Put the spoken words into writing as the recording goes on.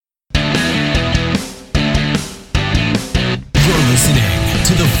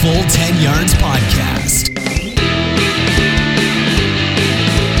Full 10 Yards Podcast.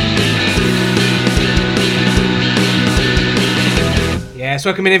 Yes,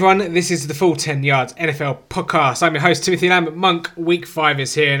 welcome in everyone. This is the Full 10 Yards NFL Podcast. I'm your host, Timothy Lambert. Monk, week 5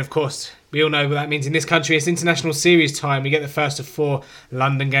 is here, and of course, we all know what that means in this country. It's international series time. We get the first of 4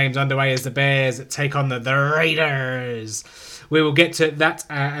 London games underway as the Bears take on the Raiders. We will get to that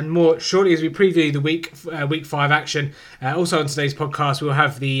and more shortly as we preview the week 5 action. Also on today's podcast, we'll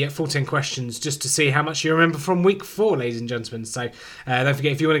have the full 10 questions just to see how much you remember from week 4, ladies and gentlemen. So don't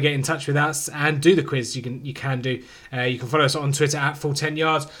forget, if you want to get in touch with us and do the quiz, you can do. You can follow us on Twitter at Full 10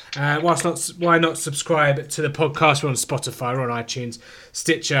 Yards. Why not subscribe to the podcast? We're on Spotify, we're on iTunes,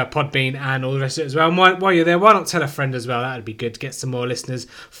 Stitcher, Podbean, and all the rest of it as well. And while you're there, why not tell a friend as well? That would be good to get some more listeners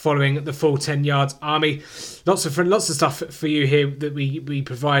following the Full 10 Yards army. Lots of stuff for you here that we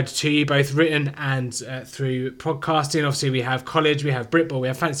provide to you, both written and through podcasting. Obviously, we have college, we have Britball, we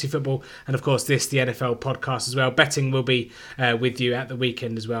have fantasy football, and of course the NFL podcast as well. Betting will be with you at the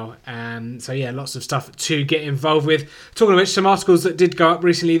weekend as well. So yeah, lots of stuff to get involved with. Talking of which, some articles that did go up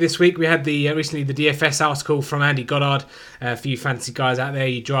recently this week. We had the recently the DFS article from Andy Goddard. For you fantasy guys out there,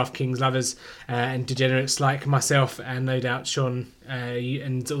 you DraftKings lovers and degenerates like myself, and no doubt Sean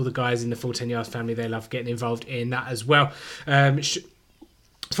and all the guys in the Full 10 Yards family, they love getting involved in that as well.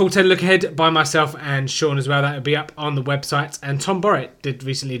 Full 10 look ahead by myself and Sean as well. That will be up on the website. And Tom Borrett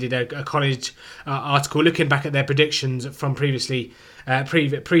recently did a college article looking back at their predictions from previously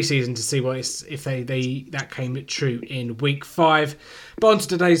pre-season to see if that came true in week 5. But on to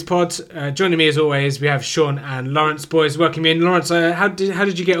today's pod. Joining me as always, we have Sean and Lawrence. Boys, welcome in. Lawrence, how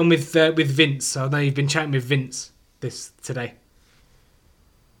did you get on with Vince? I know you've been chatting with Vince today.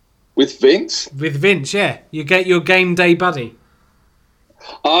 With Vince? With Vince, yeah. You get your game day buddy.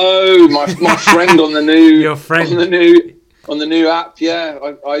 Oh, my friend on the new your friend on the new app. Yeah,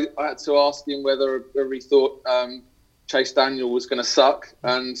 I had to ask him whether he thought Chase Daniel was going to suck,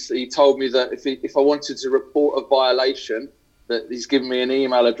 and he told me that if I wanted to report a violation, that he's given me an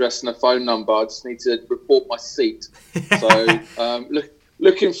email address and a phone number. I just need to report my seat. So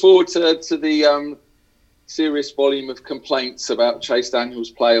looking forward to the serious volume of complaints about Chase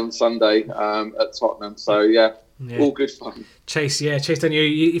Daniel's play on Sunday at Tottenham. So yeah. All good fun. Chase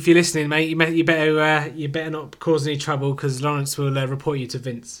Daniel, if you're listening, mate, you better not cause any trouble, because Lawrence will report you to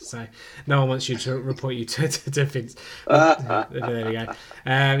Vince. So no one wants you to report you to Vince. There we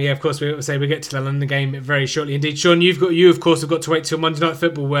go. Of course, we'll get to the London game very shortly indeed. Sean, you of course have got to wait till Monday Night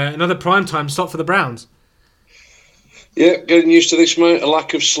Football, where another prime time slot for the Browns. Yeah, getting used to this, mate. A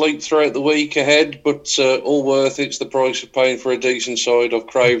lack of sleep throughout the week ahead, but all worth it. It's the price of paying for a decent side. I've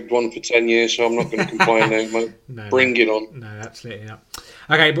craved one for 10 years, so I'm not going to complain now, mate. Bring it on. No, absolutely not.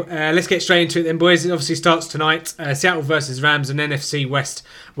 Okay, but let's get straight into it then, boys. It obviously starts tonight. Seattle versus Rams, an NFC West,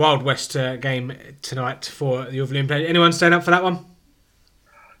 Wild West game tonight for the Overland Play. Anyone staying up for that one?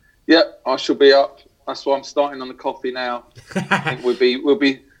 Yep, I shall be up. That's why I'm starting on the coffee now. I think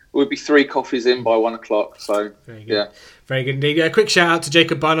we'll be 3 coffees in by 1 o'clock. So, yeah. Very good indeed. A quick shout out to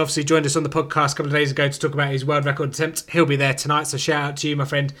Jacob Bunn. Obviously joined us on the podcast a couple of days ago to talk about his world record attempt. He'll be there tonight, so shout out to you, my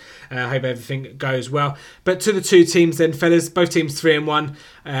friend. Hope everything goes well. But to the 2 teams then, fellas, both teams 3-1.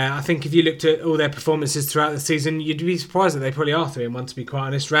 I think if you looked at all their performances throughout the season, you'd be surprised that they probably are 3-1, to be quite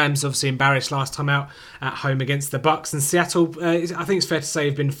honest. Rams obviously embarrassed last time out at home against the Bucs, and Seattle, I think it's fair to say,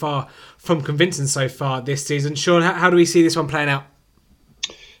 have been far from convincing so far this season. Sean, how do we see this one playing out?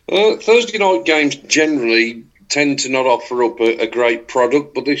 Thursday night games generally tend to not offer up a great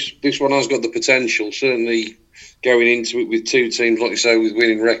product, but this one has got the potential, certainly going into it with 2 teams, like you say, with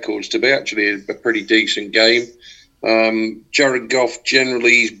winning records, to be actually a pretty decent game. Jared Goff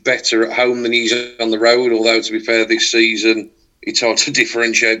generally is better at home than he's on the road, although to be fair, this season it's hard to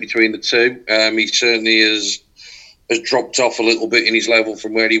differentiate between the 2. He certainly has dropped off a little bit in his level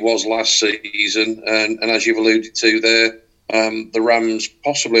from where he was last season, and as you've alluded to there, the Rams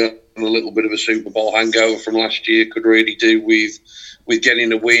possibly on a little bit of a Super Bowl hangover from last year could really do with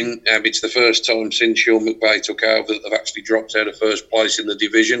getting a win. It's the first time since Sean McVay took over that they've actually dropped out of first place in the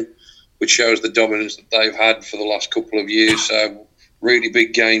division, which shows the dominance that they've had for the last couple of years. So really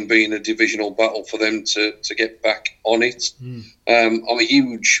big game, being a divisional battle for them to get back on it. I'm a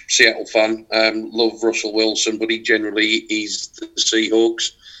huge Seattle fan. Love Russell Wilson, but he generally is the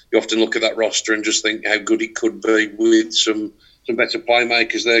Seahawks. You often look at that roster and just think how good it could be with some better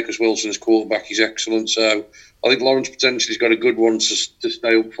playmakers there, because Wilson's quarterback is excellent. So I think Lawrence potentially has got a good one to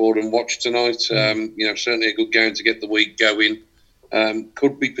stay up for and watch tonight. Certainly a good game to get the week going.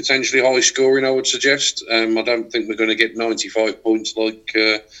 Could be potentially high scoring, I would suggest. I don't think we're going to get 95 points like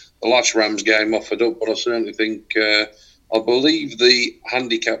the last Rams game offered up, but I certainly think I believe the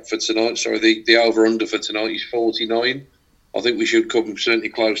handicap for tonight, the over-under for tonight is 49. I think we should come certainly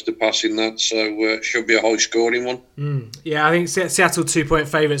close to passing that, so it should be a high-scoring one. Yeah, I think Seattle 2-point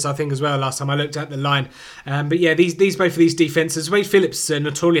favourites, I think, as well, last time I looked at the line. But yeah, both of these defences, Wade Phillips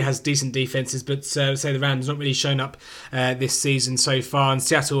notoriously has decent defences, but say the Rams not really shown up this season so far, and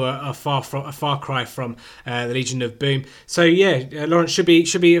Seattle are a far cry from the Legion of Boom. So yeah, Lawrence, should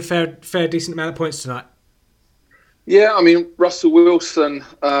be a fair decent amount of points tonight. Yeah, I mean, Russell Wilson,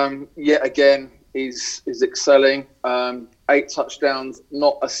 yet again, is excelling. 8 touchdowns,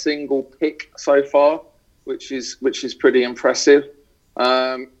 not a single pick so far, which is pretty impressive.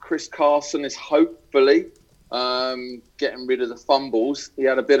 Chris Carson is hopefully getting rid of the fumbles. He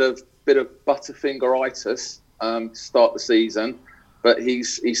had a bit of butterfingeritis to start the season, but he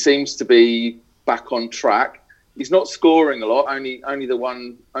seems to be back on track. He's not scoring a lot. Only the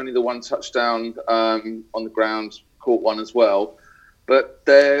one touchdown on the ground, caught one as well. But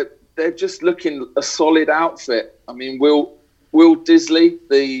they're just looking a solid outfit. I mean, Will Disley,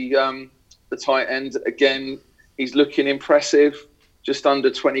 the tight end, again, he's looking impressive, just under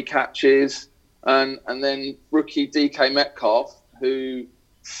 20 catches. And then rookie DK Metcalf, who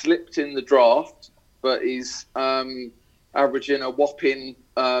slipped in the draft, but he's averaging a whopping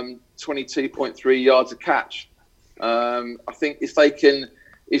 22.3 yards a catch. I think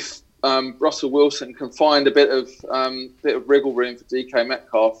if Russell Wilson can find a bit of wriggle room for DK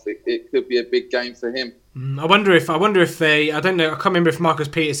Metcalf, it could be a big game for him. I wonder if they. I don't know. I can't remember if Marcus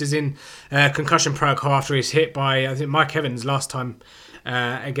Peters is in concussion protocol after he's hit by, I think, Mike Evans last time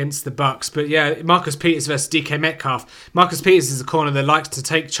against the Bucks. But yeah, Marcus Peters versus DK Metcalf. Marcus Peters is a corner that likes to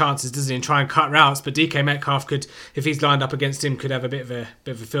take chances, doesn't he, and try and cut routes. But DK Metcalf could, if he's lined up against him, could have a bit of a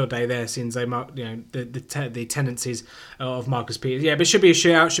field day there, since they the tendencies of Marcus Peters. Yeah, but it should be a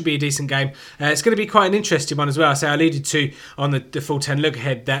shootout. Should be a decent game. It's going to be quite an interesting one as well. So I alluded to on the full 10 look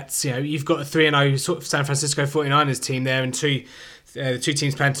ahead that you've got a 3-0 sort of San Francisco 49ers team there, and the two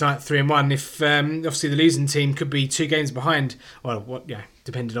teams playing tonight 3-1. If obviously the losing team could be 2 games behind,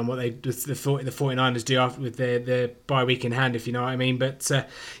 depending on what the 49ers do after with their bye week in hand, if you know what I mean. But an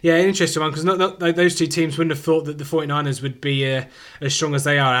interesting one, because not those two teams wouldn't have thought that the 49ers would be as strong as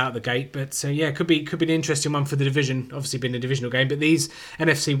they are out of the gate. But could be an interesting one for the division. Obviously, being a divisional game, but these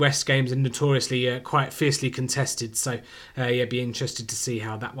NFC West games are notoriously quite fiercely contested. So be interested to see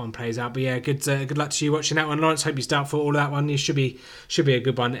how that one plays out. But yeah, good luck to you watching that one, Lawrence. Hope you start for all of that one. It should be a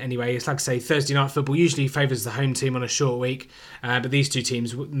good one anyway. It's like I say, Thursday night football usually favours the home team on a short week, but these two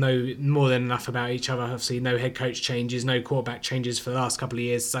teams know more than enough about each other. Obviously, no head coach changes, no quarterback changes for the last couple of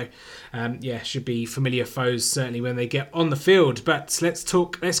years. So, should be familiar foes certainly when they get on the field. But let's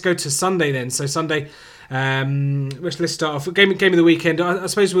go to Sunday then. So Sunday, let's start off game of the weekend. I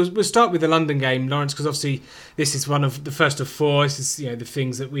suppose we'll start with the London game, Lawrence, because obviously this is one of the first of 4. This is the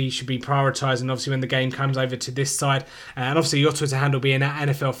things that we should be prioritising. Obviously, when the game comes over to this side, and obviously your Twitter handle being an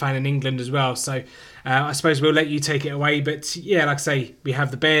NFL fan in England as well. So I suppose we'll let you take it away. But yeah, like I say, we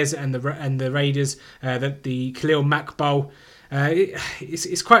have the Bears and the Raiders, the Khalil Mack Bowl.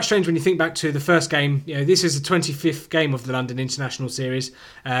 It's quite strange when you think back to the first game. This is the 25th game of the London International Series,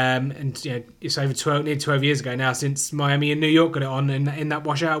 and it's over nearly 12 years ago now since Miami and New York got it on in that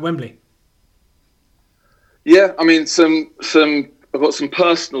washout at Wembley. Yeah, I mean, I've got some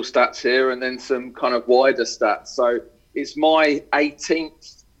personal stats here and then some kind of wider stats. So it's my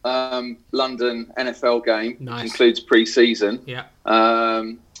 18th London NFL game, nice. Which includes pre-season. Yeah.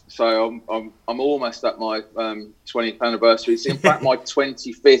 So I'm almost at my 20th anniversary. It's in fact my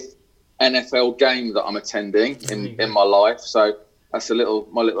 25th NFL game that I'm attending in my life. So that's my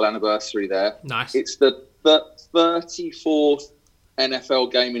little anniversary there. Nice. It's the 34th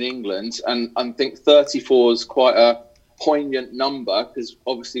NFL game in England, and I think 34 is quite a poignant number because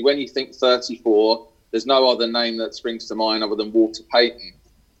obviously when you think 34, there's no other name that springs to mind other than Walter Payton,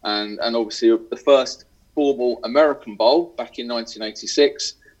 and obviously the first formal American Bowl back in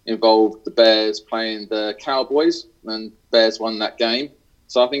 1986 involved the Bears playing the Cowboys, and Bears won that game.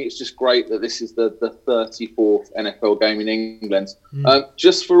 So I think it's just great that this is the 34th NFL game in England.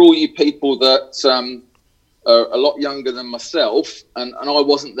 Just for all you people that are a lot younger than myself, and I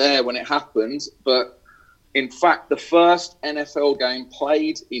wasn't there when it happened, but in fact, the first NFL game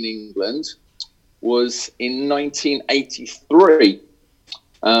played in England was in 1983.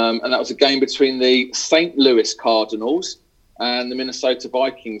 And that was a game between the St. Louis Cardinals and the Minnesota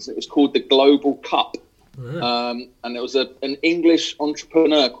Vikings. It was called the Global Cup. And it was an English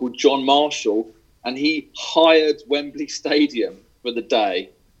entrepreneur called John Marshall, and he hired Wembley Stadium for the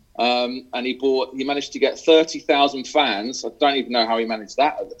day. and he managed to get 30,000 fans. I don't even know how he managed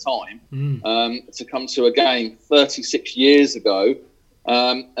that at the time, to come to a game 36 years ago.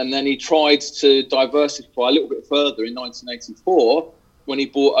 And then he tried to diversify a little bit further in 1984 when he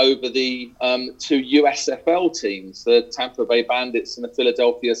brought over the two USFL teams, the Tampa Bay Bandits and the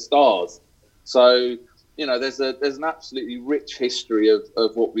Philadelphia Stars. So, there's an absolutely rich history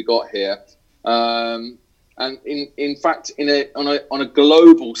of what we got here. And in fact, on a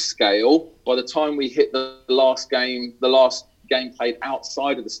global scale, by the time we hit the last game played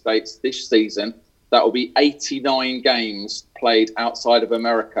outside of the States this season, that will be 89 games played outside of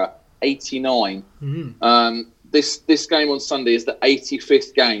America. 89. Mm-hmm. This game on Sunday is the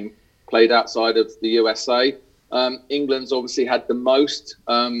 85th game played outside of the USA. England's obviously had the most.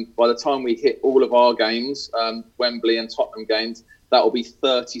 By the time we hit all of our games, Wembley and Tottenham games, that will be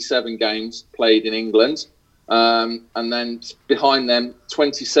 37 games played in England. And then behind them,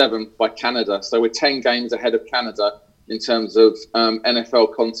 27 by Canada. So we're 10 games ahead of Canada in terms of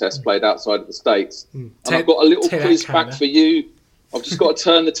NFL contests played outside of the States. And I've got a little quiz back for you. I've just got to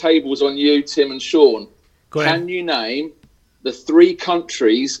turn the tables on you, Tim and Sean. Can you name the 3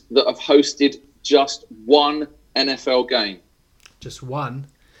 countries that have hosted just one NFL game? Just one?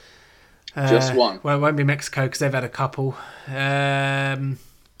 Just one. Well, it won't be Mexico because they've had a couple.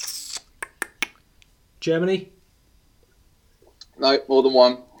 Germany? No, more than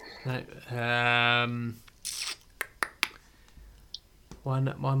one. No.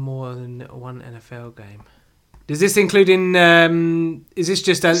 One more than one NFL game. Does this include is this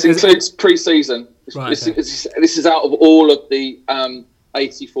just... This includes pre-season. Right, this is out of all of the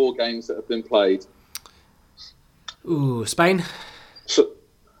 84 games that have been played. Ooh, Spain?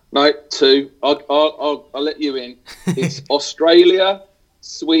 No, 2. I'll let you in. It's Australia,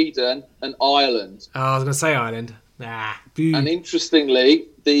 Sweden and Ireland. Oh, I was going to say Ireland. And interestingly,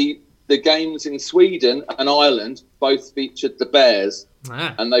 the games in Sweden and Ireland both featured the Bears.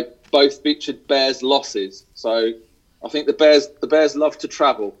 And they both featured Bears losses. So I think the Bears love to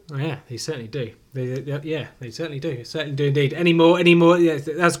travel. Oh, yeah, they certainly do. They certainly do. Certainly do indeed. Any more? Yeah,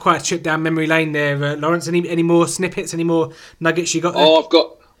 that's quite a trip down memory lane there, Lawrence. Any more snippets? Any more nuggets you got there?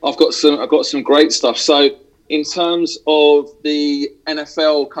 Oh, I've got some great stuff. So in terms of the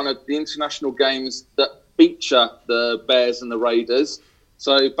NFL, kind of the international games that feature the Bears and the Raiders.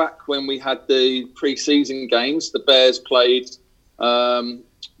 So back when we had the pre-season games, the Bears played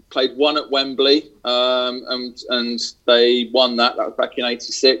one at Wembley, and they won that. That was back in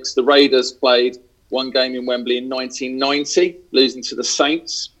 '86. The Raiders played one game in Wembley in 1990, losing to the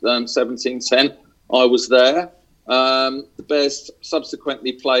Saints 17-10. I was there. The Bears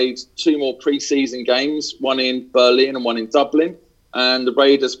subsequently played 2 more pre-season games, one in Berlin and one in Dublin. And the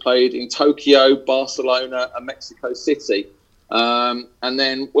Raiders played in Tokyo, Barcelona and Mexico City. And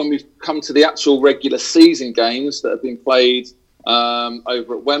then when we've come to the actual regular season games that have been played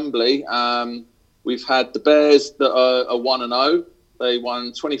over at Wembley, we've had the Bears that are 1-0. They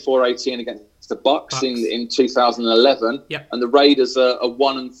won 24-18 against the Bucks. in 2011. Yep. And the Raiders are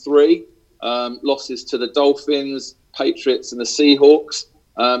 1-3. Losses to the Dolphins, Patriots and the Seahawks.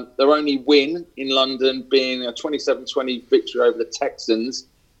 Their only win in London being a 27-20 victory over the Texans.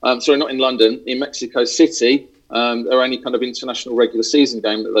 Sorry, not in London, in Mexico City. Their only kind of international regular season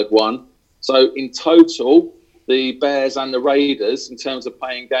game that they've won. So in total, the Bears and the Raiders, in terms of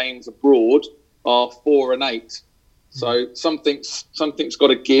playing games abroad, are 4-8. So something's got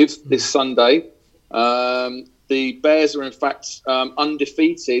to give this Sunday. The Bears are in fact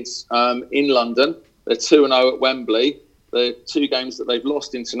undefeated in London. They're 2-0 at Wembley. The 2 games that they've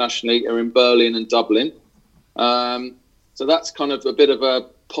lost internationally are in Berlin and Dublin. So that's kind of a bit of a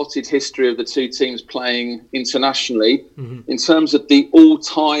potted history of the 2 teams playing internationally. Mm-hmm. In terms of the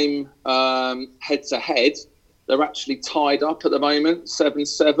all-time head-to-head, they're actually tied up at the moment,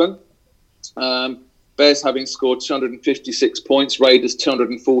 7-7. Bears having scored 256 points, Raiders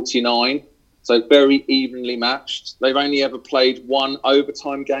 249. So very evenly matched. They've only ever played 1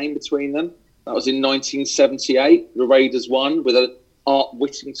 overtime game between them. That was in 1978. The Raiders won with a Art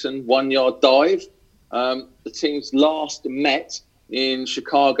Whittington 1-yard dive. The teams last met in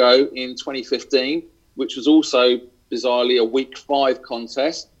Chicago in 2015, which was also bizarrely a Week 5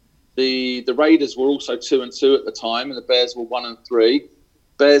 contest. The Raiders were also 2-2 at the time, and the Bears were 1-3.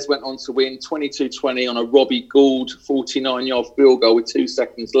 Bears went on to win 22-20 on a Robbie Gould 49-yard field goal with 2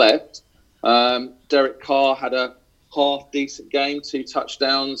 seconds left. Derek Carr had a half-decent game, 2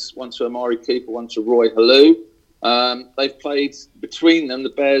 touchdowns, one to Amari Cooper, one to Roy Halou. They've played, between them, the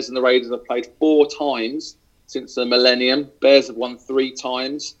Bears and the Raiders have played 4 times since the millennium. Bears have won 3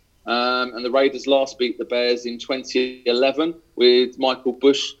 times. And the Raiders last beat the Bears in 2011 with Michael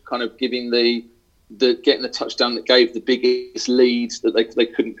Bush kind of giving getting the touchdown that gave the biggest lead that they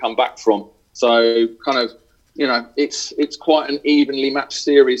couldn't come back from. So kind of, it's quite an evenly matched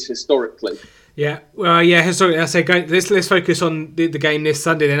series historically. Yeah, well, historically, I say let's focus on the game this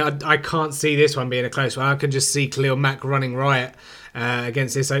Sunday. Then I can't see this one being a close one. I can just see Khalil Mack running riot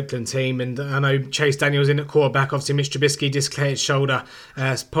against this Oakland team, and I know Chase Daniels in at quarterback. Obviously, Mitch Trubisky dislocated shoulder,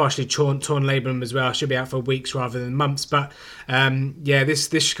 partially torn labrum as well. Should be out for weeks rather than months. But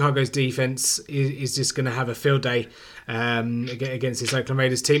this Chicago's defense is just going to have a field day against this Oakland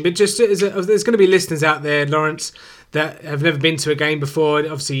Raiders team. But just there's going to be listeners out there, Lawrence, that have never been to a game before.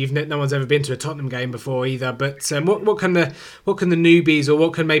 Obviously, no one's ever been to a Tottenham game before either. But what can the newbies, or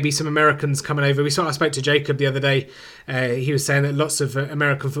what can maybe some Americans coming over? I spoke to Jacob the other day. He was saying that lots of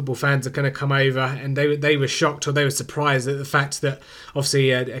American football fans are going to come over, and they were shocked, or they were surprised at the fact that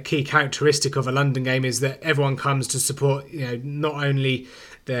obviously a key characteristic of a London game is that everyone comes to support, not only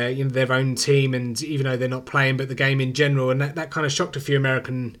their own team, and even though they're not playing, but the game in general, and that kind of shocked a few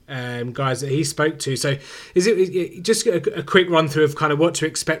American guys that he spoke to. So is it just a quick run through of kind of what to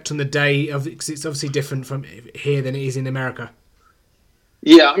expect on the day of, because it's obviously different from here than it is in America?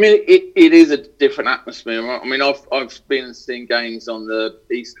 Yeah, I mean it is a different atmosphere. I mean I've been and seen games on the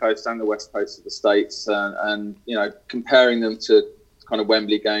East Coast and the West Coast of the States, and comparing them to kind of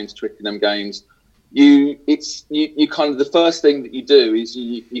Wembley games, Twickenham games. You kind of, the first thing that you do is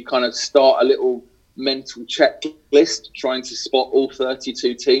you kind of start a little mental checklist trying to spot all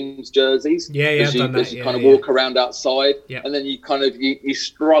 32 teams' jerseys. As you walk around outside, and then you kind of you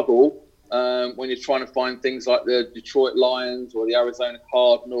struggle when you're trying to find things like the Detroit Lions or the Arizona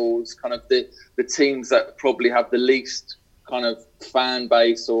Cardinals, kind of the teams that probably have the least kind of fan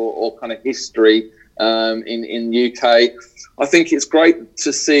base or kind of history in UK. I think it's great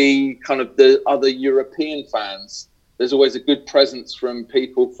to see kind of the other European fans. There's always a good presence from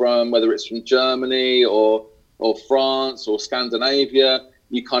people from, whether it's from Germany or France or Scandinavia.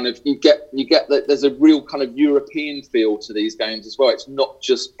 You get that there's a real kind of European feel to these games as well. It's not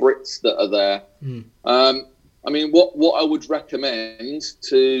just Brits that are there. I mean, what I would recommend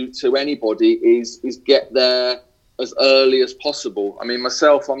to anybody is get there as early as possible. I mean,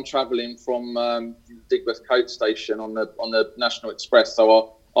 myself, I'm travelling from Digworth Coach Station on the National Express,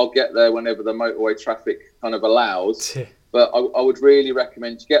 so I'll get there whenever the motorway traffic kind of allows. But I would really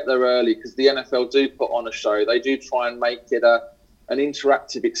recommend to get there early, because the NFL do put on a show. They do try and make it an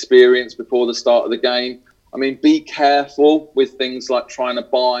interactive experience before the start of the game. I mean, be careful with things like trying to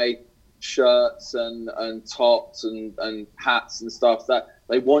buy shirts and tops and hats and stuff. That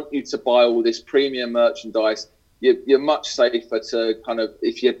they want you to buy all this premium merchandise. You're much safer to kind of,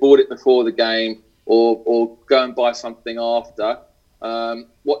 if you bought it before the game or go and buy something after.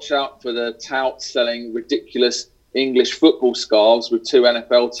 Watch out for the touts selling ridiculous English football scarves with 2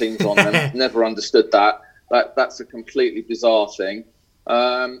 NFL teams on them. Never understood that. That's a completely bizarre thing.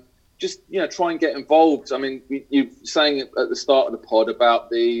 Just try and get involved. I mean, you were saying at the start of the pod about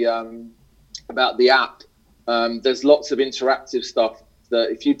the app. There's lots of interactive stuff that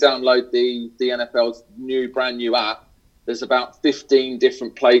if you download the NFL's brand new app, there's about 15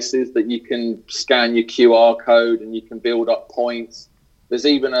 different places that you can scan your QR code and you can build up points. There's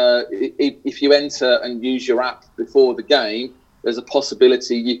even if you enter and use your app before the game, there's a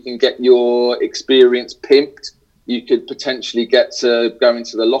possibility you can get your experience pimped. You could potentially get to go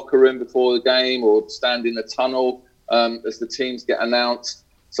into the locker room before the game or stand in the tunnel as the teams get announced.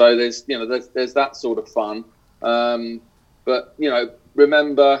 So there's that sort of fun. But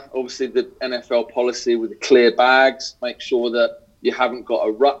remember, obviously, the NFL policy with the clear bags. Make sure that you haven't got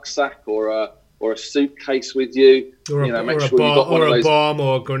a rucksack or a suitcase with you. Make sure you've got one of those, bomb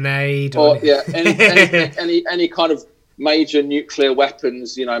or a grenade. Any kind of major nuclear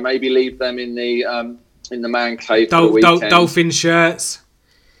weapons. Maybe leave them in the man cave for the weekend. Dolphin shirts.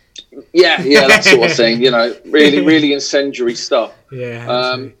 Yeah, that sort of thing. Really incendiary stuff.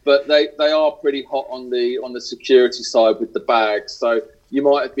 Yeah. But they are pretty hot on the security side with the bags. So you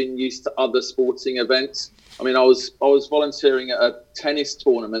might have been used to other sporting events. I mean, I was volunteering at a tennis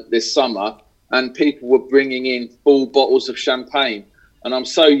tournament this summer, and people were bringing in full bottles of champagne. And I'm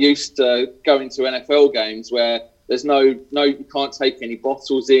so used to going to NFL games where there's no, you can't take any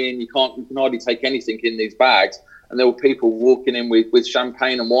bottles in. You can hardly take anything in these bags. And there were people walking in with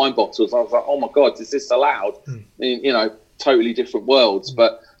champagne and wine bottles. I was like, oh my God, is this allowed? Totally different worlds.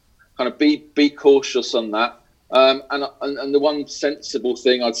 But kind of be cautious on that. And the one sensible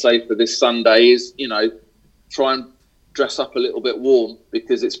thing I'd say for this Sunday is, try and dress up a little bit warm,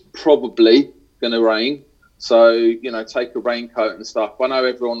 because it's probably going to rain. So, take a raincoat and stuff. I know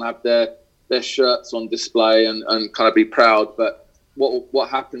everyone have their their shirts on display and kind of be proud. But what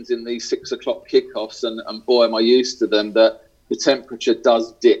happens in these 6 o'clock kickoffs, and boy, am I used to them, that the temperature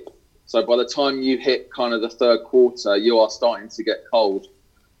does dip. So by the time you hit kind of the third quarter, you are starting to get cold.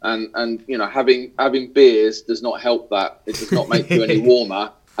 And you know, having beers does not help that. It does not make you any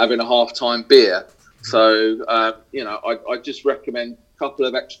warmer, having a half-time beer. So, you know, I just recommend a couple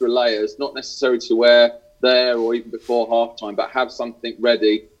of extra layers, not necessarily to wear there or even before half-time, but have something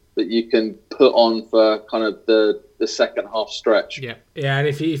ready that you can put on for kind of the second half stretch. Yeah, and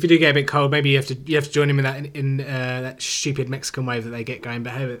if you do get a bit cold, maybe you have to join him in that stupid Mexican wave that they get going.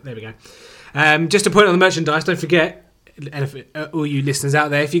 But hey, there we go. Just a point on the merchandise. Don't forget, all you listeners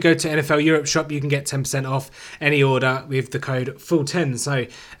out there, if you go to NFL Europe shop, you can get 10% off any order with the code FULL10. So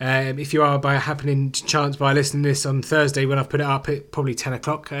if you are by happening chance by listening to this on Thursday when I've put it up at probably 10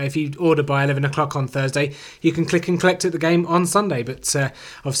 o'clock, if you order by 11 o'clock on Thursday, you can click and collect at the game on Sunday. But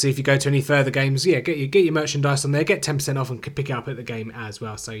obviously if you go to any further games, get your merchandise on there, get 10% off and pick it up at the game as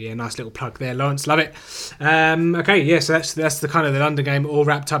well. So yeah, nice little plug there, Lawrence, love it. So that's the kind of the London game all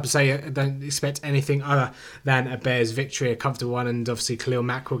wrapped up. To say I don't expect anything other than a Bears victory, a comfortable one, and obviously Khalil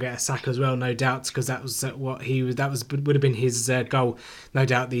Mack will get a sack as well, no doubt, because that was would have been his goal. No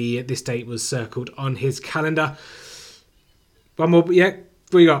doubt this date was circled on his calendar. One more, yeah.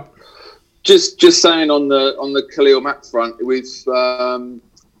 What you got? Just saying on the Khalil Mack front,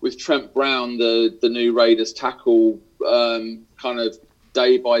 with Trent Brown, the new Raiders tackle, kind of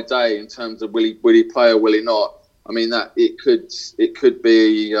day by day in terms of will he play or will he not. I mean, that it could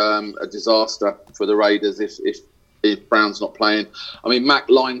be a disaster for the Raiders if Brown's not playing. I mean, Mack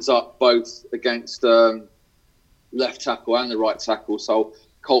lines up both against left tackle and the right tackle, so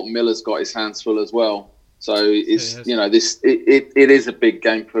Colton Miller's got his hands full as well. So it's it is a big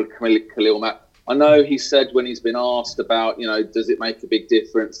game for Khalil Mack. I know he said when he's been asked about, you know, does it make a big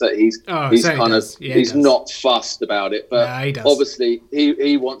difference, that he's not fussed about it, but obviously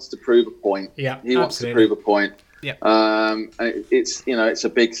he wants to prove a point. Yeah, he wants to prove a point. Yeah, and it's a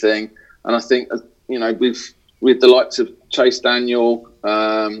big thing, and I think with the likes of Chase Daniel,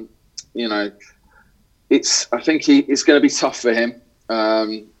 I think it's going to be tough for him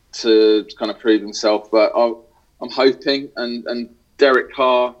to kind of prove himself. But I'm hoping, and Derek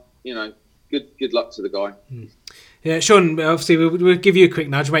Carr, good luck to the guy. Yeah, Sean. Obviously, we'll give you a quick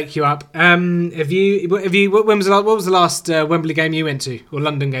nudge, wake you up. When was the last Wembley game you went to, or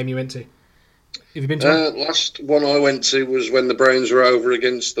London game you went to? Have you been to last one I went to was when the Browns were over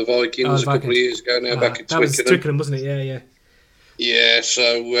against the Vikings a couple of years ago now, back at Twickenham. That was Twickenham, wasn't it? Yeah. Yeah, so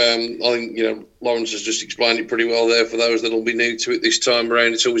I think, Lawrence has just explained it pretty well there for those that will be new to it this time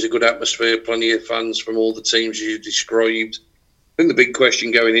around. It's always a good atmosphere, plenty of fans from all the teams you described. I think the big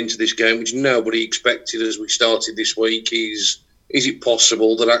question going into this game, which nobody expected as we started this week, is it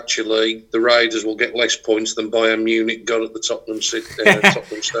possible that actually the Raiders will get less points than Bayern Munich got at the Tottenham Stadium?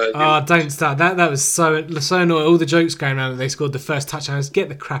 Oh, don't start. That was so annoying. All the jokes going around that they scored the first touchdown. Get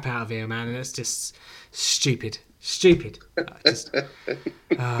the crap out of here, man. And it's just stupid.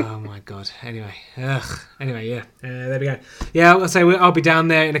 Oh my God. Anyway, yeah. There we go. Yeah, I'll say I'll be down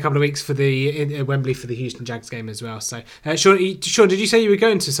there in a couple of weeks for the Wembley for the Houston Jags game as well. So, Sean, did you say you were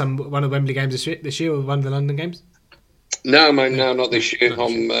going to one of the Wembley games this year, or one of the London games? No, mate, no, not this year.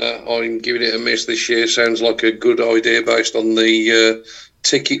 I'm giving it a miss this year. Sounds like a good idea based on the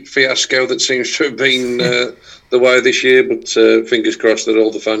ticket fiasco that seems to have been the way this year. But fingers crossed that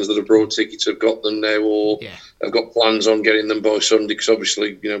all the fans that have brought tickets have got them now, or have got plans on getting them by Sunday. Because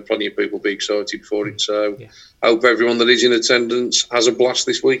obviously, plenty of people will be excited for it. So, I hope everyone that is in attendance has a blast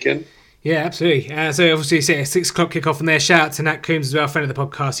this weekend. Yeah, absolutely. So obviously it's a 6 o'clock kickoff from there. Shout out to Nat Coombs as well, friend of the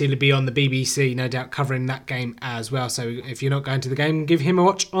podcast. He'll be on the BBC, no doubt, covering that game as well. So if you're not going to the game, give him a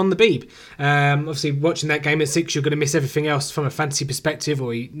watch on the Beeb. Obviously, watching that game at 6, you're going to miss everything else from a fantasy perspective,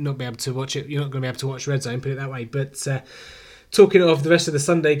 or you're not going to be able to watch Red Zone, put it that way. But talking of the rest of the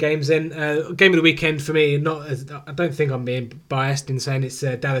Sunday games, then game of the weekend for me. I don't think I'm being biased in saying it's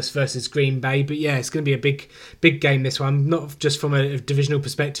Dallas versus Green Bay, but yeah, it's going to be a big game, this one. Not just from a divisional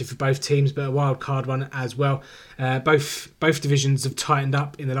perspective for both teams, but a wild card one as well. Both divisions have tightened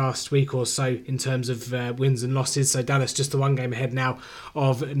up in the last week or so in terms of wins and losses. So Dallas just the one game ahead now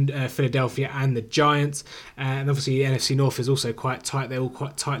of Philadelphia and the Giants, and obviously the NFC North is also quite tight. They're all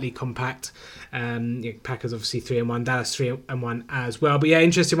quite tightly compact. Packers obviously 3-1, Dallas 3-1 as well. But yeah,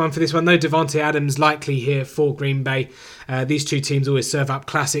 interesting one for this one. No Devontae Adams likely here for Green Bay. These two teams always serve up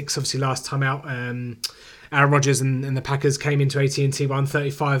classics. Obviously last time out, Aaron Rodgers and the Packers came into AT&T, won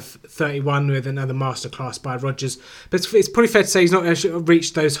 35-31 with another masterclass by Rodgers. But it's probably fair to say he's not actually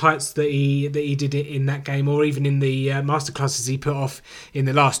reached those heights that he did in that game, or even in the masterclasses he put off in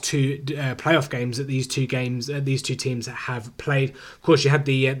the last two playoff games that these two teams have played. Of course, you had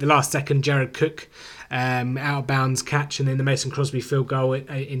the last second Jared Cook out of bounds catch, and then the Mason Crosby field goal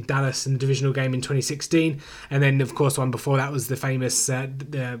in Dallas in the divisional game in 2016, and then of course one before that was the famous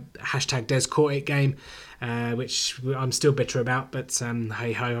the hashtag Des Caught It game, which I'm still bitter about, but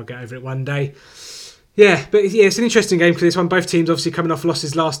hey ho, I'll get over it one day. Yeah, but yeah, it's an interesting game for this one. Both teams obviously coming off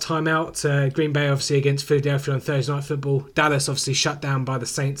losses last time out. Green Bay obviously against Philadelphia on Thursday Night Football. Dallas obviously shut down by the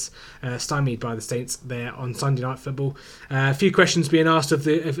Saints, stymied by the Saints there on Sunday Night Football. A few questions being asked of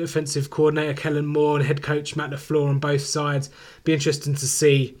the offensive coordinator Kellen Moore and head coach Matt LaFleur on both sides. Be interesting to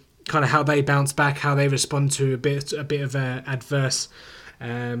see kind of how they bounce back, how they respond to a bit of adverse.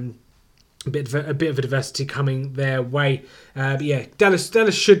 A bit of adversity coming their way, but yeah, Dallas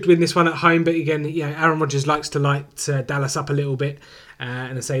should win this one at home. But again, Aaron Rodgers likes to light Dallas up a little bit,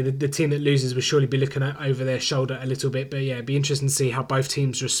 and I say the team that loses will surely be looking over their shoulder a little bit. But yeah, it'd be interesting to see how both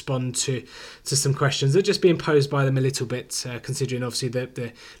teams respond to some questions that are just being posed by them a little bit, considering obviously that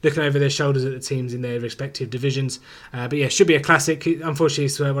they're looking over their shoulders at the teams in their respective divisions. But yeah, should be a classic. Unfortunately,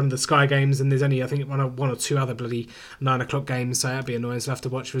 it's one of the Sky games, and there's only I think one or two other bloody 9 o'clock games, so that'd be annoying. So I have to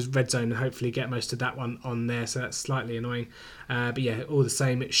watch with Red Zone and hopefully get most of that one on there. So that's slightly annoying. But yeah, all the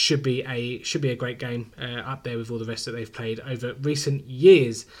same, it should be a great game up there with all the rest that they've played over recent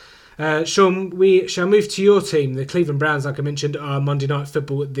years. Sean, we shall move to your team. The Cleveland Browns, like I mentioned, are Monday Night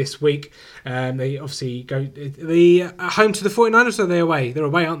Football this week. They obviously go home to the 49ers, or are they away? They're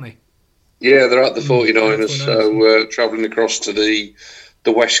away, aren't they? Yeah, they're at the 49ers, so travelling across to the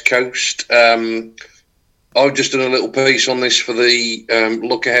West Coast. I've just done a little piece on this for the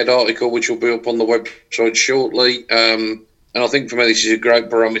Look Ahead article, which will be up on the website shortly. And I think for me, this is a great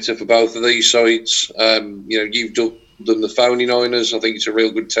barometer for both of these sides. You've done the 49ers. I think it's a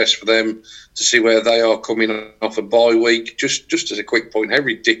real good test for them to see where they are coming off a bye week. Just as a quick point, how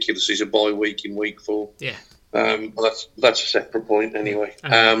ridiculous is a bye week in week 4? Yeah. Well, that's a separate point anyway.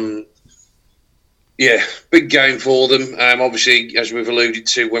 Yeah, big game for them. Obviously, as we've alluded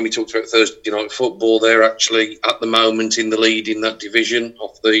to when we talked about Thursday Night Football, they're actually at the moment in the lead in that division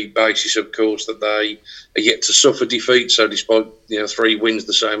off the basis, of course, that they are yet to suffer defeat. So despite 3 wins,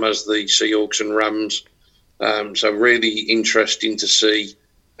 the same as the Seahawks and Rams. So really interesting to see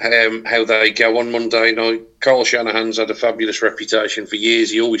how they go on Monday night. Kyle Shanahan's had a fabulous reputation for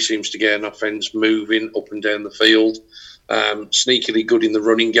years. He always seems to get an offence moving up and down the field. Sneakily good in the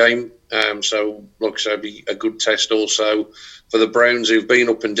running game. So, like I say, it'll be a good test also for the Browns, who've been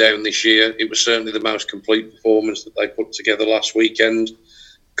up and down this year. It was certainly the most complete performance that they put together last weekend,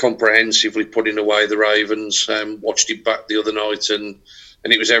 comprehensively putting away the Ravens. Watched it back the other night, and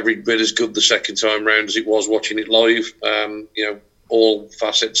it was every bit as good the second time round as it was watching it live. All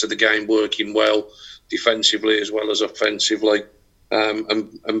facets of the game working well, defensively as well as offensively.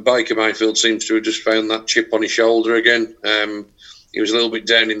 And Baker Mayfield seems to have just found that chip on his shoulder again. He was a little bit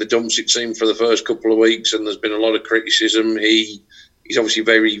down in the dumps, it seemed, for the first couple of weeks, and there's been a lot of criticism. He's obviously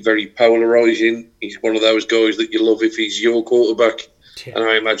very, very polarising. He's one of those guys that you love if he's your quarterback. Yeah. And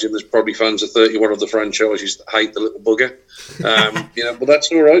I imagine there's probably fans of 31 of the franchises that hate the little bugger. But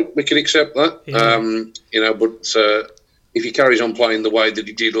that's all right. We can accept that. Yeah. But if he carries on playing the way that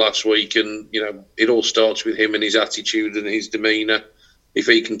he did last week, and it all starts with him and his attitude and his demeanour. If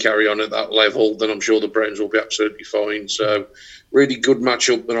he can carry on at that level, then I'm sure the Browns will be absolutely fine. So, really good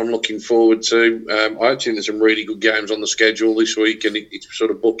matchup that I'm looking forward to. I actually think there's some really good games on the schedule this week, and it's sort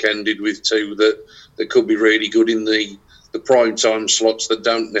of bookended with 2 that could be really good in the prime time slots that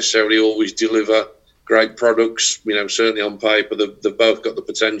don't necessarily always deliver great products. Certainly on paper, they've both got the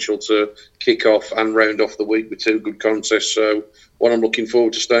potential to kick off and round off the week with 2 good contests. So, one I'm looking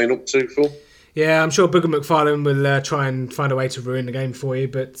forward to staying up to, Phil. Yeah, I'm sure Booger McFarlane will try and find a way to ruin the game for you.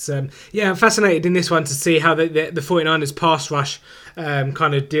 But I'm fascinated in this one to see how the 49ers pass rush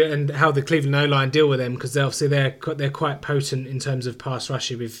kind of and how the Cleveland O-line deal with them, because obviously they're quite potent in terms of pass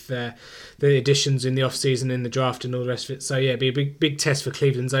rushing with the additions in the off-season, in the draft and all the rest of it. So yeah, it'd be a big test for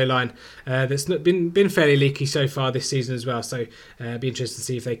Cleveland's O-line that's been fairly leaky so far this season as well. So it'd be interesting to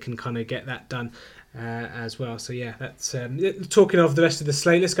see if they can kind of get that done. as well. So yeah, that's talking of the rest of the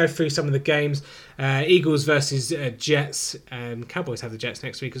slate. Let's go through some of the games. Eagles versus Jets. Cowboys have the Jets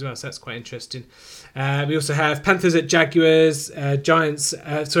next week as well, so that's quite interesting. We also have Panthers at Jaguars,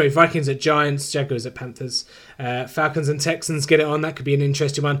 Vikings at Giants, Jaguars at Panthers. Falcons and Texans get it on. That could be an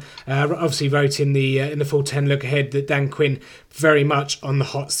interesting one. Obviously wrote in the full 10 look ahead that Dan Quinn very much on the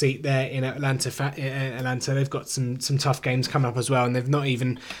hot seat there in Atlanta. They've got some tough games coming up as well, and they've not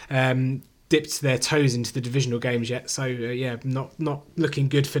even dipped their toes into the divisional games yet. So not looking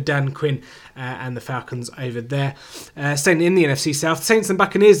good for Dan Quinn and the Falcons over there. Staying in the NFC South, Saints and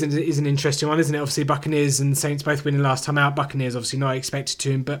Buccaneers is an interesting one, isn't it? Obviously Buccaneers and Saints both winning last time out. Buccaneers obviously not expected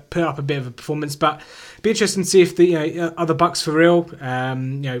to, but put up a bit of a performance. But it'd be interesting to see if the other Bucks for real.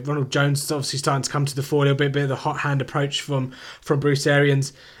 Ronald Jones is obviously starting to come to the fore a little bit of the hot hand approach from Bruce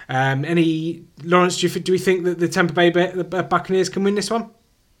Arians. Lawrence, do we think that the Tampa Bay Buccaneers can win this one?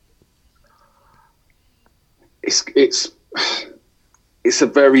 It's a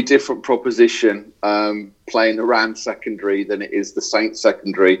very different proposition playing the Rams secondary than it is the Saints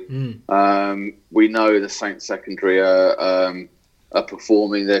secondary. We know the Saints secondary are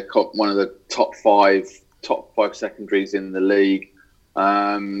performing. They're one of the top five secondaries in the league.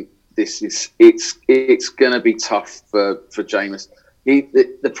 It's going to be tough for Jameis.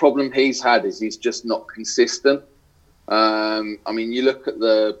 The problem he's had is he's just not consistent. You look at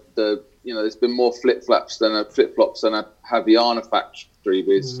the there's been more flip-flops than a Havaiana factory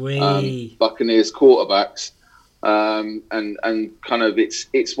with Buccaneers quarterbacks. And kind of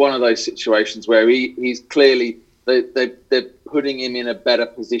it's one of those situations where he's clearly they're putting him in a better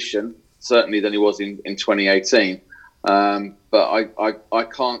position certainly than he was in 2018. But I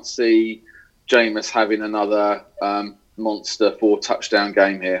can't see Jameis having another monster 4-touchdown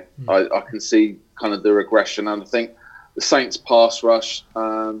game here. I can see kind of the regression, and I think the Saints pass rush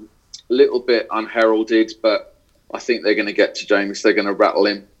little bit unheralded, but I think they're going to get to Jameis. They're going to rattle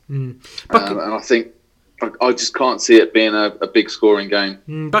him, and I think I just can't see it being a big scoring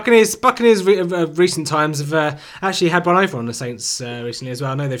game. Buccaneers recent times have actually had one over on the Saints recently as well.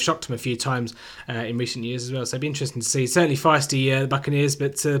 I know they've shocked them a few times in recent years as well, so it'd be interesting to see. Certainly feisty, the Buccaneers,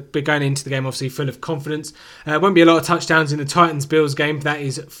 but we're going into the game obviously full of confidence. Won't be a lot of touchdowns in the Titans-Bills game, that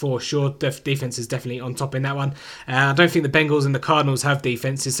is for sure. The defense is definitely on top in that one. I don't think the Bengals and the Cardinals have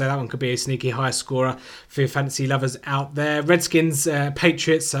defenses, so that one could be a sneaky high scorer for your fantasy lovers out there. Redskins,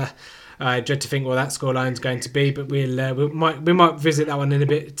 Patriots. I dread to think what that scoreline's going to be, but we might visit that one in a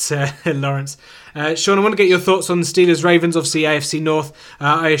bit, Lawrence. Sean, I want to get your thoughts on the Steelers-Ravens, obviously AFC North.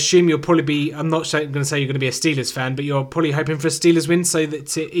 I assume you'll probably be, I'm not going to say you're going to be a Steelers fan, but you're probably hoping for a Steelers win so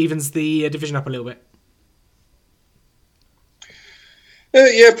that it evens the division up a little bit.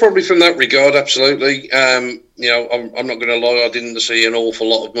 Yeah, probably from that regard, absolutely. I'm not going to lie, I didn't see an awful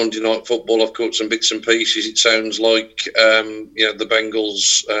lot of Monday Night Football. I've caught some bits and pieces. It sounds like the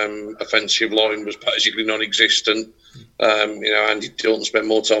Bengals' offensive line was basically non-existent. Andy Dalton spent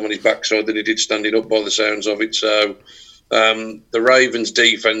more time on his backside than he did standing up by the sounds of it. So the Ravens'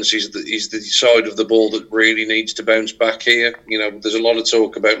 defence is the side of the ball that really needs to bounce back here. There's a lot of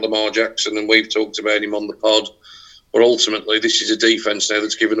talk about Lamar Jackson, and we've talked about him on the pod. But ultimately, this is a defence now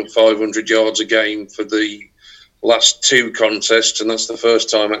that's given up 500 yards a game for the last 2 contests, and that's the first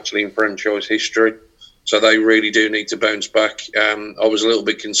time actually in franchise history. So they really do need to bounce back. I was a little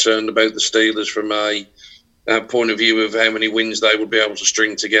bit concerned about the Steelers from a point of view of how many wins they would be able to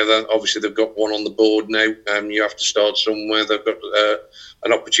string together. Obviously, they've got one on the board now. You have to start somewhere. They've got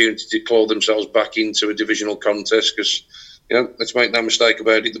an opportunity to claw themselves back into a divisional contest because, let's make no mistake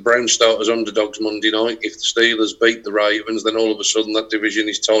about it, the Browns start as underdogs Monday night. If the Steelers beat the Ravens, then all of a sudden that division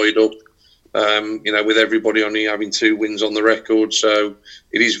is tied up, with everybody only having 2 wins on the record. So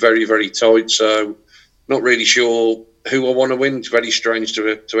it is very, very tight. So not really sure who I want to win. It's very strange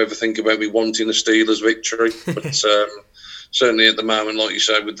to ever think about me wanting a Steelers victory. But certainly at the moment, like you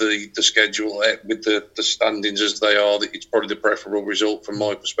say, with the schedule, with the standings as they are, it's probably the preferable result from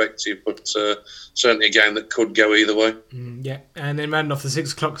my perspective. But certainly a game that could go either way. Yeah, and then rounding off the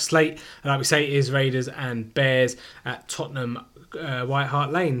 6 o'clock slate, like we say, is Raiders and Bears at Tottenham White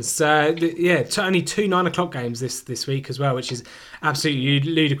Hart Lanes. Only 2 9 o'clock games this week as well, which is absolutely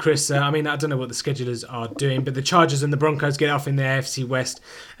ludicrous. I don't know what the schedulers are doing, but the Chargers and the Broncos get off in the AFC West,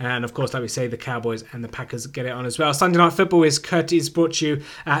 and of course, like we say, the Cowboys and the Packers get it on as well. Sunday Night Football football is brought to you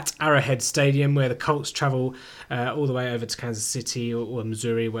at Arrowhead Stadium, where the Colts travel all the way over to Kansas City or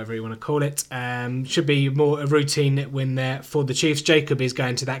Missouri, whatever you want to call it. Should be more a routine win there for the Chiefs. Jacob is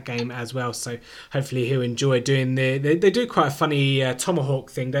going to that game as well, so hopefully he'll enjoy doing they do quite a funny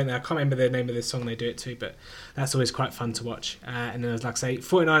tomahawk thing, don't they? I can't remember the name of the song they do it to, but that's always quite fun to watch. And then, as like I say,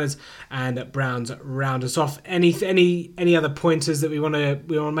 49ers and Browns round us off. Any other pointers that we want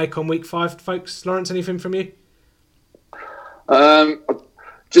to make on week 5, folks? Lawrence, anything from you?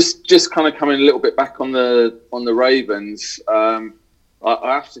 Just kind of coming a little bit back on the Ravens. I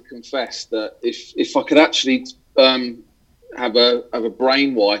have to confess that if I could actually have a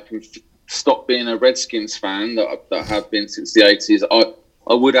brain wipe and stop being a Redskins fan that I have been since the 80s,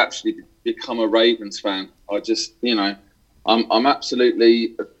 I would actually become a Ravens fan. I just, I'm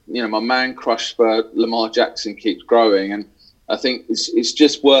absolutely, my man crush for Lamar Jackson keeps growing, and I think it's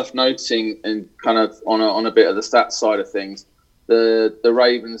just worth noting, and kind of on a bit of the stats side of things, the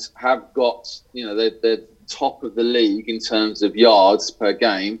Ravens have got, they're top of the league in terms of yards per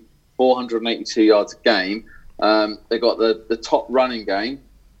game, 482 yards a game. They've got the top running game,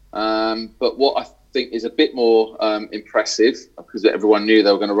 but what I think is a bit more impressive, because everyone knew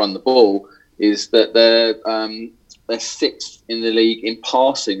they were going to run the ball, is that they're 6th in the league in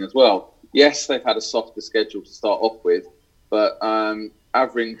passing as well. Yes, they've had a softer schedule to start off with, but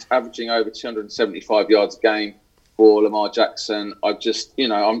averaging over 275 yards a game for Lamar Jackson, I've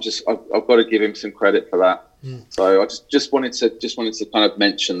got to give him some credit for that. So I just wanted to kind of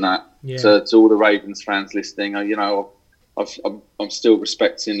mention that to all the Ravens fans listening. I'm still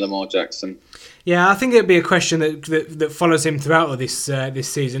respecting Lamar Jackson. Yeah, I think it'd be a question that follows him throughout all this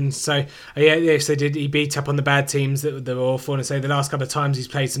season. So yes, they did. He beat up on the bad teams that were awful, and say the last couple of times he's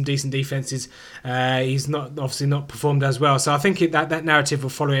played some decent defenses, he's obviously not performed as well. So I think that narrative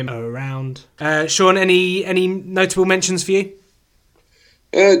will follow him around. Sean, any notable mentions for you?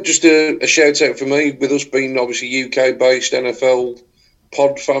 Just a shout out for me, with us being obviously UK based NFL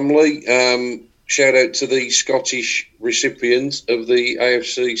pod family. Shout out to the Scottish recipient of the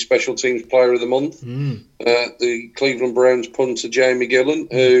AFC Special Teams Player of the Month, the Cleveland Browns punter Jamie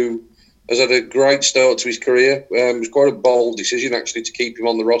Gillan, who has had a great start to his career. It was quite a bold decision, actually, to keep him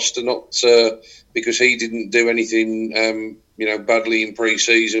on the roster, not because he didn't do anything badly in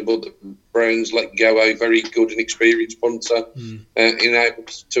pre-season, but the Browns let go a very good and experienced punter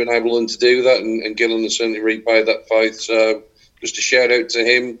to enable them to do that, and Gillan has certainly repaid that faith. So just a shout out to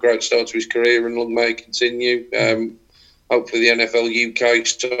him. Great start to his career, and long may it continue. Hopefully, the NFL UK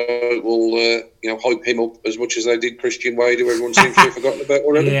side will hype him up as much as they did Christian Wade, who everyone seems to have forgotten about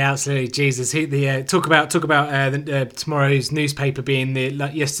already. Yeah, absolutely. Jesus, talk about tomorrow's newspaper being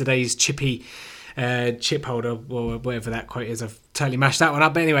yesterday's chippy chip holder, or whatever that quote is. I've totally mashed that one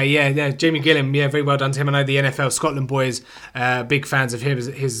up. But anyway, Jamie Gillan, very well done to him. I know the NFL Scotland boys big fans of his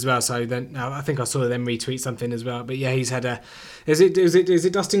as well. So then I think I saw them retweet something as well. But yeah, he's had a. Is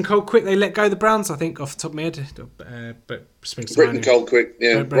it Dustin Colquitt they let go the Browns? I think off the top of my head, but springs to mind. Britton Colquitt,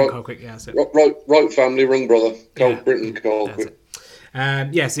 yeah. Britton Colquitt, yeah. That's it. Right family, wrong brother. Britton Colquitt.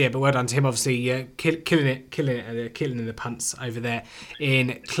 But well done to him. Obviously, killing in the punts over there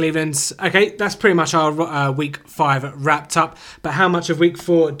in Cleveland. Okay, that's pretty much our week 5 wrapped up. But how much of week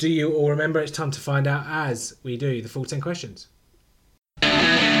 4 do you all remember? It's time to find out as we do the full 10 questions.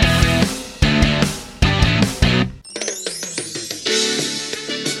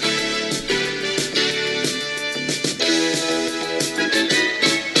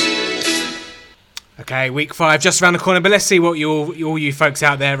 Okay, week 5 just around the corner, but let's see what all you folks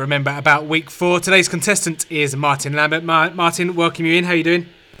out there remember about week 4. Today's contestant is Martin Lambert. Martin, welcome you in. How are you doing?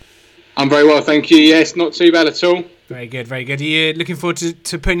 I'm very well, thank you. Yes, not too bad at all. Very good, very good. Are you looking forward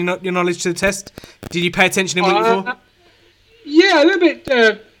to putting your knowledge to the test? Did you pay attention in week 4? Yeah, a little bit,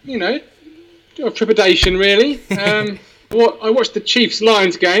 of trepidation, really. I watched the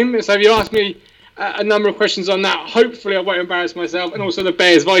Chiefs-Lions game, so if you ask me a number of questions on that, hopefully I won't embarrass myself, and also the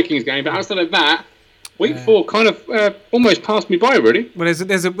Bears-Vikings game. But outside of that, week 4 kind of almost passed me by, really. Well,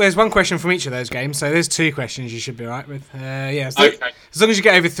 there's one question from each of those games, so there's 2 questions you should be all right with. Okay. As long as you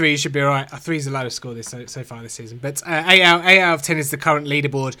get over 3, you should be all right. 3 is the lowest score so far this season. But 8 out of 10 is the current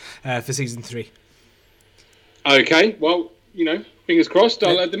leaderboard for season 3. Okay, well, fingers crossed,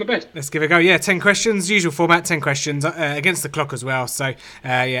 I'll do my best. Let's give it a go. Yeah, 10 questions, usual format, 10 questions against the clock as well. So,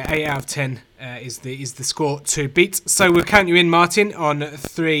 8 out of 10 is the score to beat. So we'll count you in, Martin, on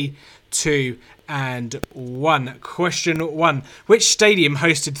 3, 2, and 1. Question 1. Which stadium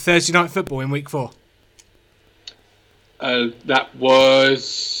hosted Thursday Night Football in week 4? That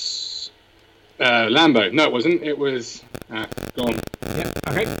was Lambeau. No, it wasn't. It was... go on. Yeah.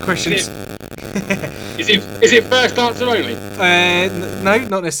 Okay, questions. Is it first answer only? No,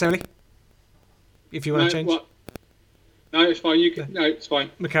 not necessarily. If you want to change. What? No, it's fine. You can. No, it's fine.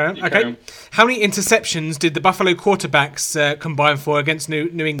 We'll carry on. You carry Okay. on. How many interceptions did the Buffalo quarterbacks combine for against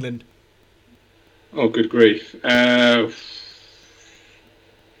New England? Oh, good grief.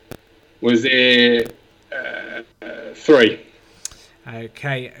 Was it 3?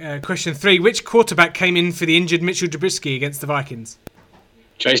 Okay. Question 3. Which quarterback came in for the injured Mitchell Trubisky against the Vikings?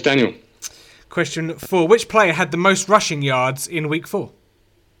 Chase Daniel. Question 4. Which player had the most rushing yards in Week 4?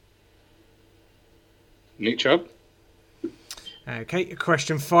 Nick Chubb. Okay.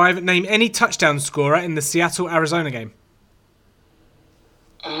 Question 5. Name any touchdown scorer in the Seattle-Arizona game.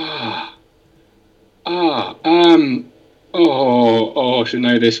 I should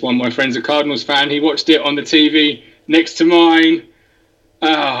know this one. My friend's a Cardinals fan. He watched it on the TV next to mine.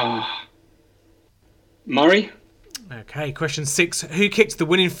 Murray? Okay. Question 6. Who kicked the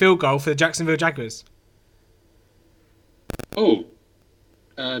winning field goal for the Jacksonville Jaguars? I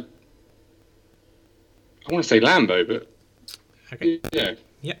want to say Lambeau, but Okay. yeah.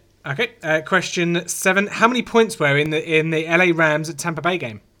 Yeah. Okay. Question 7. How many points were in the LA Rams at Tampa Bay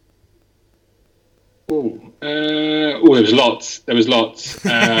game? There was lots.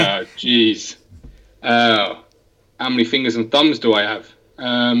 Jeez. How many fingers and thumbs do I have?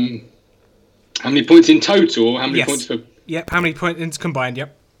 How many points in total? How many Yes. points for? Yep. How many points combined?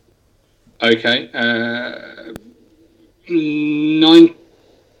 Yep. Okay.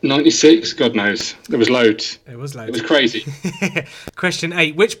 96. God knows. There was loads. It was It loads. was crazy. Question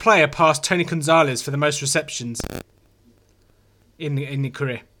 8. Which player passed Tony Gonzalez for the most receptions in the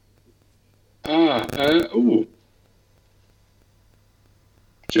career? Do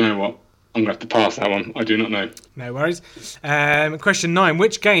you know what? I'm going to have to pass that one. I do not know. No worries. Question 9.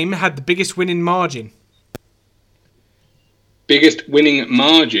 Which game had the biggest winning margin? Biggest winning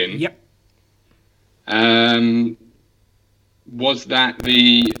margin? Yep. Was that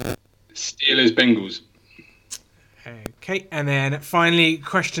the Steelers-Bengals? Okay. And then finally,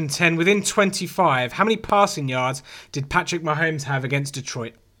 question 10. Within 25, how many passing yards did Patrick Mahomes have against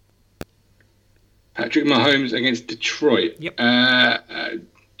Detroit? Patrick Mahomes against Detroit. Yep.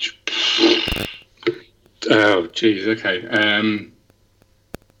 Oh, jeez. Okay.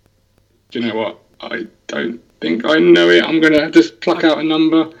 Do you know what? I don't think I know it. I'm going to just pluck out a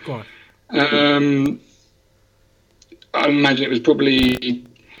number. Go on. I imagine it was probably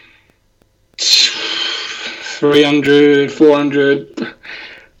 300, 400.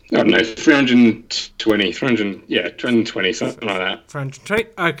 I don't know, 320, 220, something like that. 420.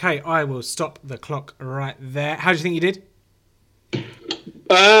 Okay, I will stop the clock right there. How do you think you did?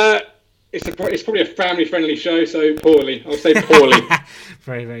 It's probably a family-friendly show, so poorly. I'll say poorly.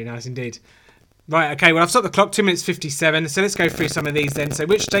 Very, very nice indeed. Right, okay, well, I've stopped the clock, 2 minutes 57, so let's go through some of these then. So,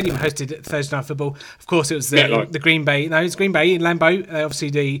 which stadium hosted Thursday Night Football? Of course, it was the Green Bay. No, it's Green Bay in Lambeau. Obviously,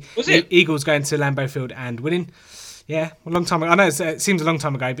 the Eagles going to Lambeau Field and winning. Yeah, a long time ago. I know it seems a long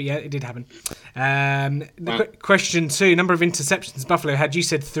time ago, but yeah, it did happen. Question 2, number of interceptions Buffalo had. You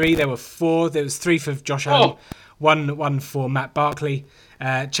said 3, there were 4. There was 3 for Josh Allen, one for Matt Barkley.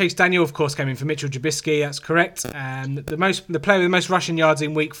 Chase Daniel, of course, came in for Mitchell Trubisky. That's correct. The player with the most rushing yards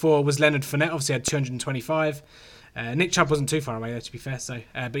in Week 4 was Leonard Fournette. Obviously, had 225. Nick Chubb wasn't too far away, though, to be fair. So,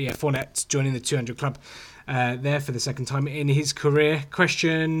 but yeah, Fournette joining the 200 club there for the second time in his career.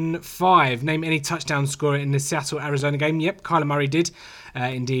 Question 5: name any touchdown scorer in the Seattle-Arizona game. Yep, Kyler Murray did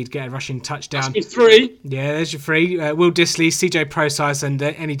indeed get a rushing touchdown. That's 3. Yeah, there's your 3. Will Dissly, CJ Prosise, and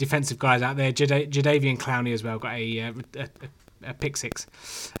any defensive guys out there. Jadavian Clowney as well got a pick 6.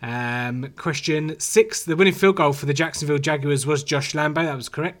 Question 6: the winning field goal for the Jacksonville Jaguars was Josh Lambeau. That was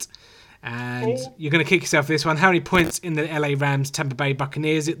correct. And you're going to kick yourself for this one. How many points in the LA Rams Tampa Bay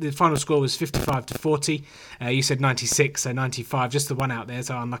Buccaneers? The final score was 55-40. You said 96, so 95. Just the one out there,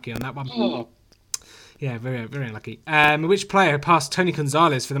 so unlucky on that one. Yeah, very, very unlucky. Which player passed Tony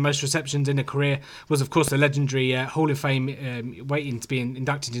Gonzalez for the most receptions in a career was, of course, the legendary Hall of Fame, waiting to be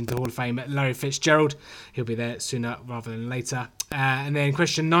inducted into the Hall of Fame, Larry Fitzgerald. He'll be there sooner rather than later. And then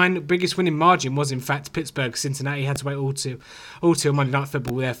question 9, biggest winning margin was in fact Pittsburgh. Cincinnati had to wait all till Monday Night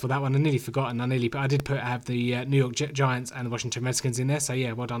Football there for that one. I nearly forgotten. But I did have the New York Giants and the Washington Redskins in there. So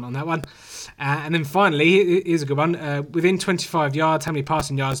yeah, well done on that one. And then finally, here's a good one. Within 25 yards, how many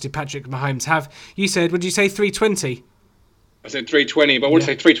passing yards did Patrick Mahomes have? You said, would you say 320? I said 320, but I want to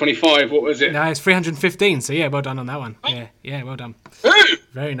say 325. What was it? No, it's 315. So yeah, well done on that one. Yeah, well done.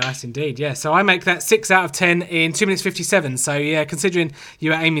 Very nice indeed. Yeah, so I make that 6 out of 10 in 2 minutes 57. So yeah, considering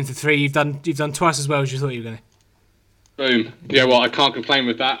you were aiming for 3, you've done twice as well as you thought you were going to. Boom. Yeah, well, I can't complain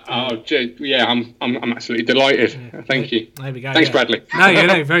with that. Yeah, I'm absolutely delighted. Thank you. There we go. Thanks, Bradley. No,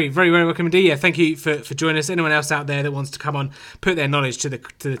 very, very, very welcome indeed. Yeah, thank you for joining us. Anyone else out there that wants to come on, put their knowledge to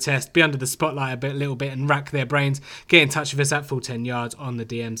the test, be under the spotlight a little bit, and rack their brains, get in touch with us at Full 10 Yards on the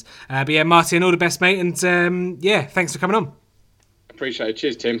DMs. But yeah, Martin, all the best, mate, and thanks for coming on. Appreciate it.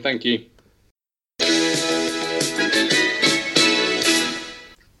 Cheers, Tim. Thank you.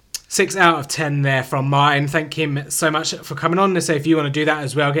 6 out of 10 there from Martin. Thank him so much for coming on. So if you want to do that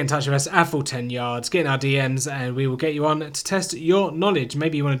as well, get in touch with us at Full 10 Yards, get in our DMs, and we will get you on to test your knowledge.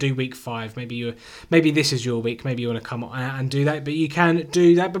 Maybe you want to do week 5. Maybe this is your week. Maybe you want to come on and do that, but you can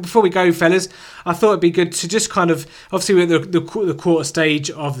do that. But before we go, fellas, I thought it'd be good to just kind of, obviously we're at the quarter stage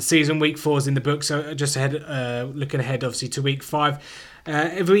of the season. Week 4 is in the book, so just looking ahead obviously to week 5.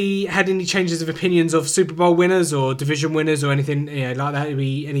 Have we had any changes of opinions of Super Bowl winners or division winners or anything like that?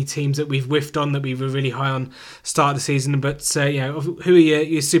 Any teams that we've whiffed on that we were really high on start of the season? But who are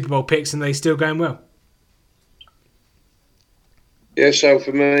your Super Bowl picks, and are they still going well? Yeah, so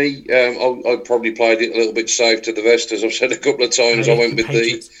for me, I probably played it a little bit safe to the vest, as I've said a couple of times. I went with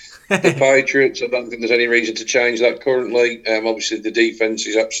the Patriots. I don't think there's any reason to change that currently. Obviously, the defence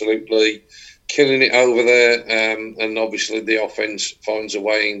is absolutely killing it over there, and obviously the offence finds a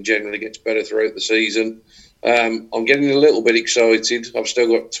way and generally gets better throughout the season. I'm getting a little bit excited. I've still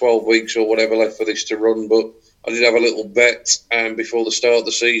got 12 weeks or whatever left for this to run, but I did have a little bet before the start of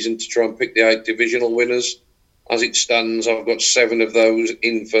the season to try and pick the 8 divisional winners. As it stands, I've got 7 of those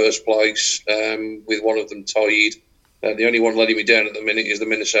in first place, with one of them tied. The only one letting me down at the minute is the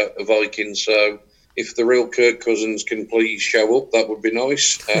Minnesota Vikings. So if the real Kirk Cousins can please show up, that would be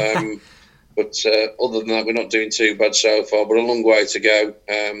nice. But other than that, we're not doing too bad so far, but a long way to go.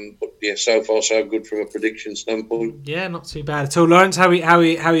 But yeah, so far so good from a prediction standpoint. Yeah, not too bad at all. Lawrence, how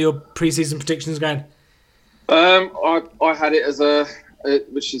are your pre-season predictions going? I had it as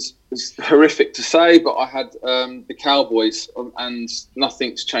which is horrific to say, but I had the Cowboys, and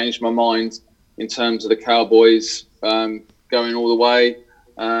nothing's changed my mind in terms of the Cowboys going all the way.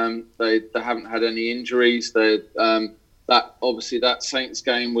 They haven't had any injuries. That Saints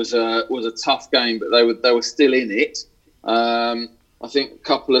game was a tough game, but they were still in it. I think a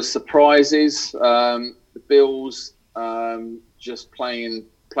couple of surprises. The Bills just playing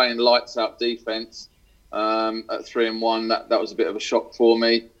lights out defense at 3-1. That was a bit of a shock for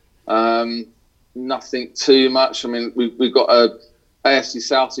me. Nothing too much. I mean, we've got a AFC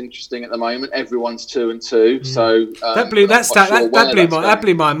South interesting at the moment. Everyone's 2-2, so that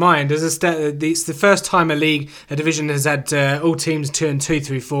blew my mind. As it's the first time a division has had all teams 2-2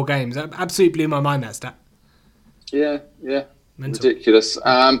 through 4 games. That absolutely blew my mind. That stat. Yeah, mental. Ridiculous.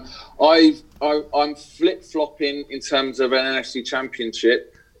 I'm flip flopping in terms of an NFC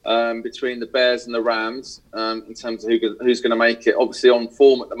Championship between the Bears and the Rams in terms of who's going to make it. Obviously, on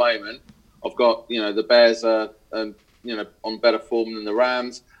form at the moment, I've got the Bears are. On better form than the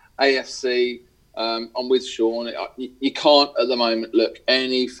Rams. AFC, I'm with Sean. You can't at the moment look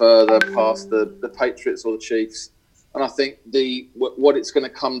any further past the Patriots or the Chiefs. And I think what it's going to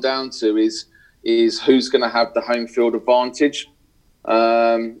come down to is who's going to have the home field advantage.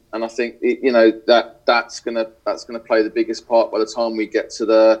 And I think that's going to play the biggest part by the time we get to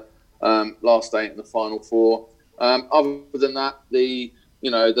the last 8 in the Final 4. Other than that, the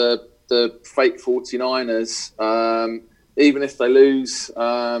fake 49ers, even if they lose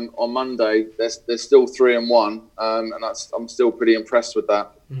on Monday, they're still 3-1, and I'm still pretty impressed with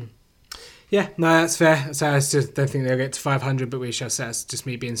that. Yeah, no, that's fair. So I just don't think they'll get to 500, but we shall say that's just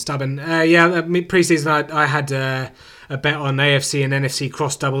me being stubborn. Pre-season I had a bet on AFC and NFC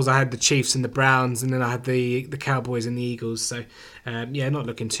cross doubles. I had the Chiefs and the Browns, and then I had the Cowboys and the Eagles. So not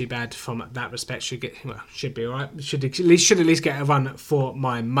looking too bad from that respect. Should be all right. Should at least get a run for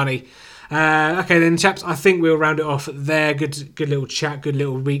my money. Okay then, chaps, I think we'll round it off there. Good little chat, good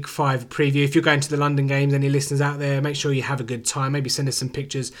little week 5 preview. If you're going to the London games, any listeners out there, make sure you have a good time. Maybe send us some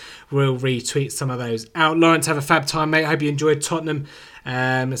pictures. We'll retweet some of those out. Lawrence, have a fab time, mate. I hope you enjoyed Tottenham.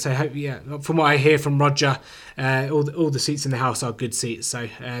 So hope, from what I hear from Roger, all the seats in the house are good seats. So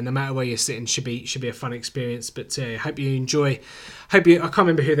no matter where you're sitting, should be a fun experience. But hope you enjoy. I can't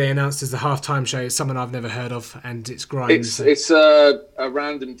remember who they announced as the halftime show. It's someone I've never heard of, and it's Grimes. It's a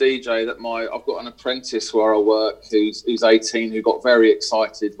random DJ that I've got an apprentice where I work who's 18 who got very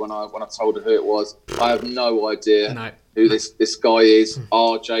excited when I told her who it was. I have no idea. Who this guy is,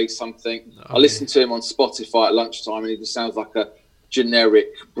 RJ something. I listened to him on Spotify at lunchtime, and he just sounds like a generic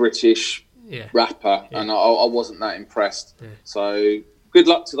British rapper, and I wasn't that impressed. So good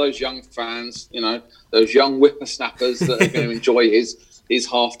luck to those young fans, those young whippersnappers that are going to enjoy his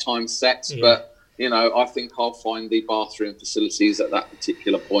halftime sets. But I think I'll find the bathroom facilities at that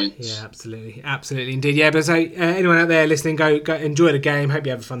particular point. Yeah, absolutely indeed. Yeah, but so anyone out there listening, go enjoy the game. Hope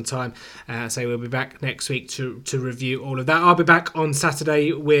you have a fun time. So we'll be back next week to review all of that. I'll be back on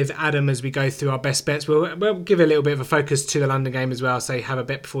Saturday with Adam as we go through our best bets. We'll give a little bit of a focus to the London game as well. So have a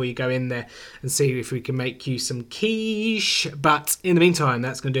bet before you go in there and see if we can make you some quiche. But in the meantime,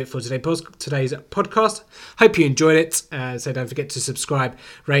 that's going to do it for today's podcast. Hope you enjoyed it. So don't forget to subscribe,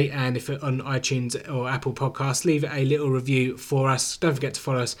 rate, and if you're on iTunes or Apple Podcasts, leave a little review for us. Don't forget to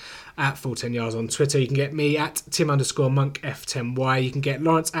follow us at Full 10 Yards on Twitter. You can get me at Tim_Monk_F10Y. You can get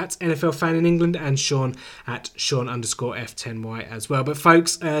Lawrence at NFL Fan in England and Sean at Sean_F10Y as well. But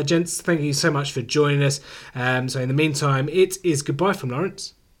folks, gents, thank you so much for joining us. So in the meantime, it is goodbye from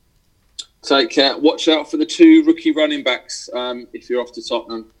Lawrence. Take care. Watch out for the 2 rookie running backs if you're off to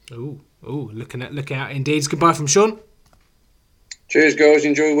Tottenham. Look out indeed. It's goodbye from Sean. Cheers, guys.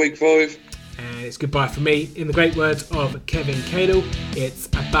 Enjoy week 5. And it's goodbye from me. In the great words of Kevin Cadle, it's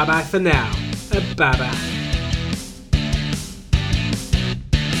a bye-bye for now. A bye-bye.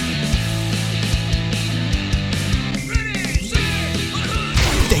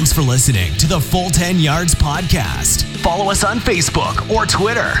 Thanks for listening to the Full 10 Yards podcast. Follow us on Facebook or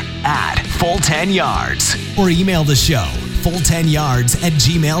Twitter at Full 10 Yards. Or email the show,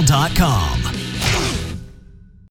 full10yards@gmail.com.